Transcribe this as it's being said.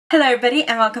Hello everybody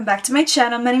and welcome back to my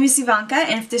channel. My name is Ivanka,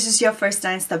 and if this is your first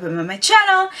time stopping by my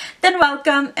channel, then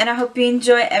welcome, and I hope you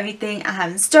enjoy everything I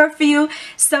have in store for you.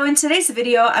 So in today's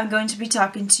video, I'm going to be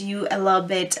talking to you a little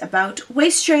bit about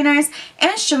waist trainers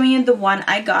and showing you the one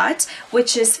I got,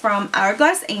 which is from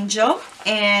Hourglass Angel,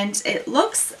 and it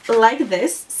looks like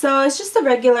this. So it's just a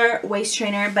regular waist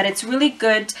trainer, but it's really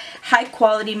good, high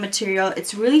quality material.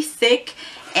 It's really thick,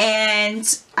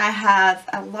 and I have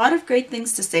a lot of great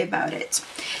things to say about it.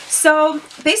 So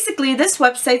basically this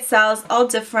website sells all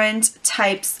different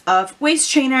types of waist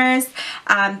trainers.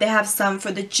 They have some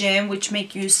for the gym which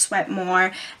make you sweat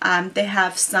more. They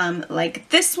have some like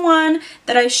this one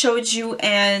that I showed you,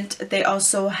 and they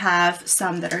also have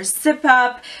some that are zip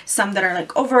up, some that are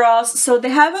like overalls. So they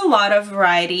have a lot of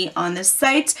variety on this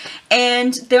site,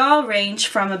 and they all range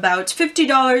from about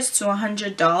 $50 to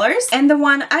 $100. And the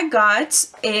one I got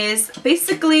is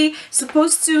basically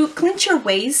supposed to clench your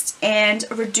waist and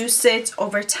reduce it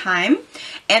over time,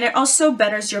 and it also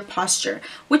betters your posture,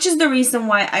 which is the reason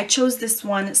why I chose this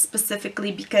one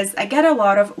specifically, because I get a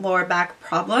lot of lower back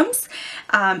problems.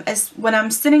 As when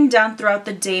I'm sitting down throughout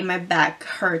the day, my back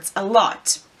hurts a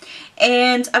lot.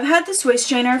 And I've had this waist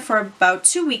trainer for about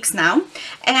 2 weeks now,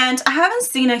 and I haven't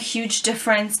seen a huge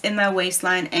difference in my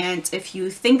waistline. And if you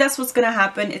think that's what's going to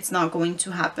happen, it's not going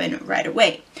to happen right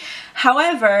away.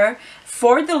 However,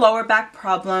 for the lower back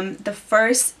problem, the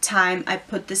first time I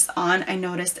put this on, I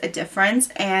noticed a difference,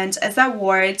 and as I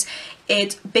wore it,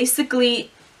 it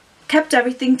basically kept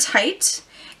everything tight,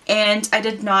 and I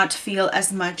did not feel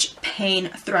as much pain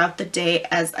throughout the day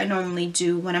as I normally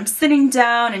do when I'm sitting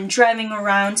down and driving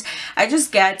around. I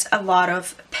just get a lot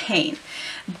of pain,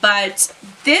 but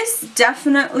this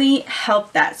definitely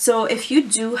helped that. So if you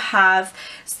do have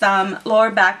some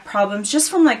lower back problems just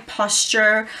from like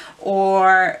posture,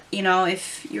 or you know,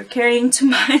 if you're carrying too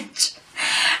much,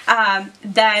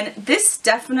 then this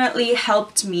definitely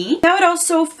helped me. Now it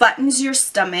also flattens your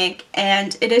stomach,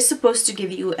 and it is supposed to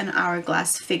give you an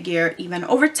hourglass figure even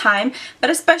over time, but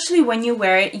especially when you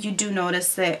wear it, you do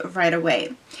notice it right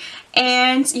away.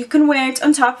 And you can wear it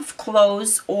on top of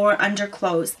clothes or under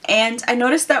clothes, and I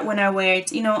noticed that when I wear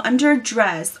it, you know, under a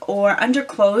dress or under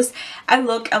clothes, I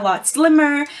look a lot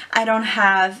slimmer. I don't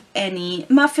have any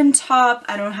muffin top,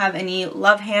 I don't have any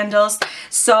love handles,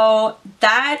 so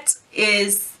that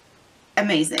is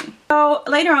amazing. So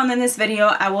later on in this video,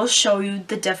 I will show you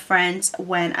the difference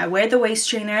when I wear the waist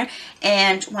trainer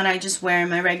and when I just wear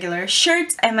my regular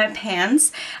shirt and my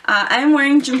pants. I am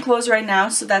wearing gym clothes right now,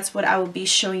 so that's what I will be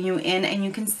showing you in, and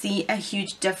you can see a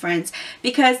huge difference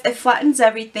because it flattens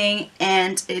everything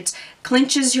and it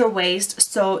clinches your waist,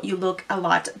 so you look a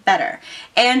lot better.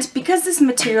 And because this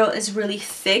material is really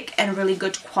thick and really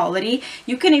good quality,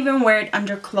 you can even wear it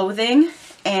under clothing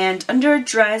and under a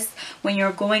dress when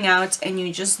you're going out, and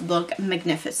you just look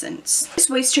magnificent. This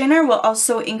waist trainer will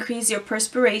also increase your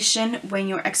perspiration when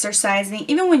you're exercising,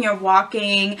 even when you're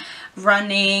walking,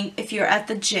 running, if you're at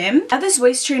the gym. Now this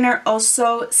waist trainer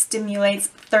also stimulates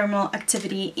thermal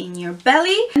activity in your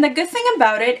belly, and the good thing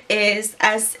about it is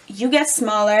as you get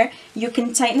smaller, you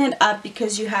can tighten it up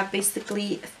because you have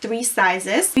basically 3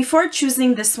 sizes. Before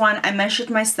choosing this one, I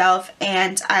measured myself,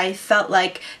 and I felt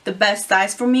like the best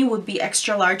size for me would be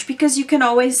extra large, because you can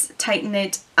always tighten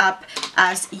it up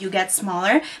as you get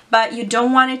smaller, but you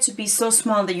don't want it to be so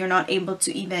small that you're not able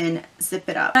to even zip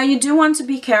it up. Now you do want to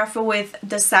be careful with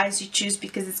the size you choose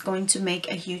because it's going to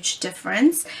make a huge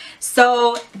difference.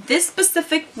 So this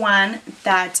specific one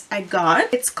that I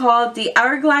got, it's called the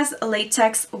Hourglass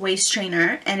Latex Waist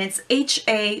Trainer, and it's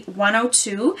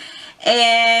HA102,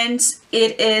 and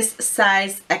it is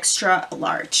size extra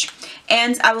large.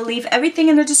 And I will leave everything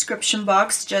in the description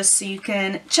box just so you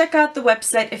can check out the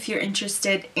website if you're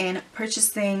interested in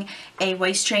purchasing a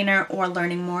waist trainer or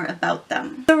learning more about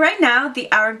them. So right now,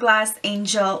 the Hourglass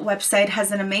Angel website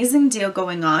has an amazing deal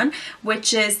going on,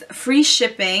 which is free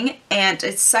shipping, and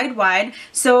it's site-wide,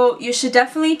 so you should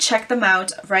definitely check them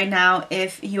out right now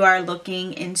if you are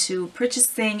looking into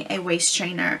purchasing a waist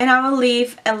trainer. And I will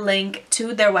leave a link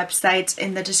to their website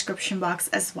in the description box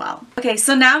as well. Okay,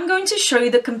 so now I'm going to show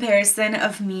you the comparison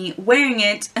of me wearing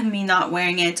it and me not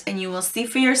wearing it, and you will see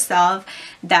for yourself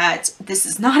that this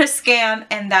is not a scam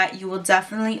and that you will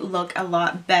definitely look a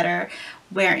lot better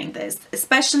wearing this,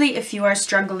 especially if you are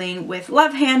struggling with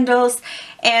love handles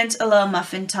and a little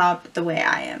muffin top the way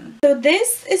I am. So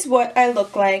this is what I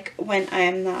look like when I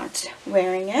am not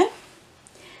wearing it.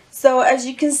 So as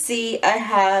you can see, I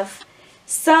have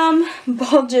some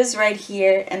bulges right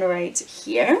here and right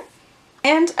here.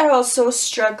 And I also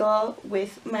struggle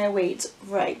with my weight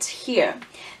right here.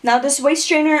 Now this waist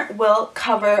trainer will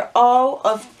cover all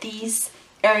of these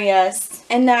areas.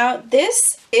 And now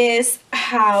this is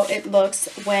how it looks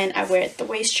when I wear the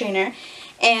waist trainer.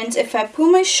 And if I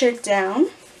pull my shirt down,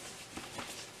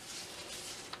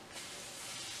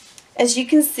 as you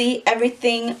can see,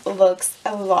 everything looks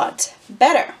a lot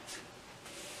better.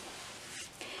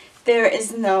 There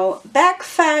is no back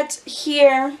fat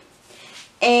here,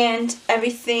 and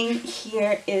everything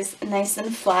here is nice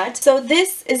and flat. So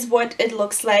this is what it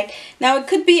looks like. Now it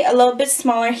could be a little bit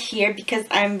smaller here because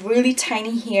I'm really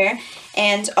tiny here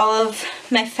and all of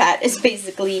my fat is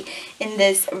basically in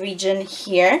this region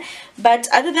here. But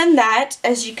other than that,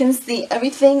 as you can see,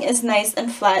 everything is nice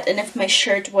and flat, and if my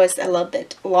shirt was a little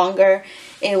bit longer,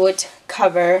 it would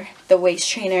cover the waist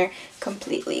trainer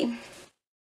completely.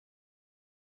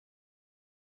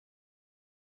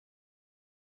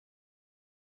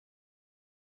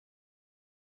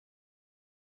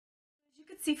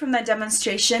 See from that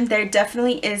demonstration, there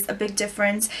definitely is a big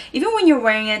difference even when you're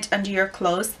wearing it under your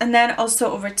clothes, and then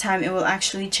also over time it will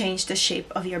actually change the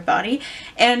shape of your body.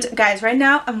 And guys, right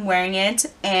now I'm wearing it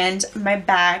and my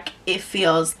back, it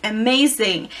feels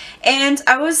amazing. And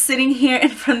I was sitting here in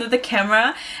front of the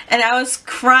camera and I was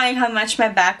crying how much my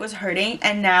back was hurting,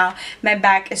 and now my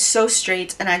back is so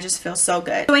straight and I just feel so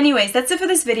good. So anyways, that's it for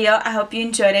this video. I hope you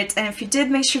enjoyed it, and if you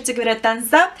did, make sure to give it a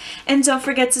thumbs up and don't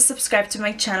forget to subscribe to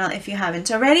my channel if you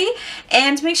haven't already,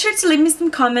 and make sure to leave me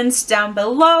some comments down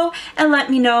below and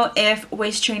let me know if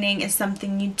waist training is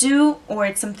something you do or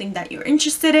it's something that you're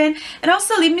interested in, and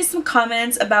also leave me some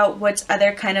comments about what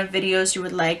other kind of videos you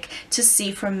would like to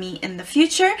see from me in the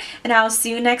future, and I'll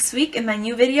see you next week in my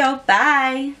new video.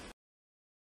 Bye!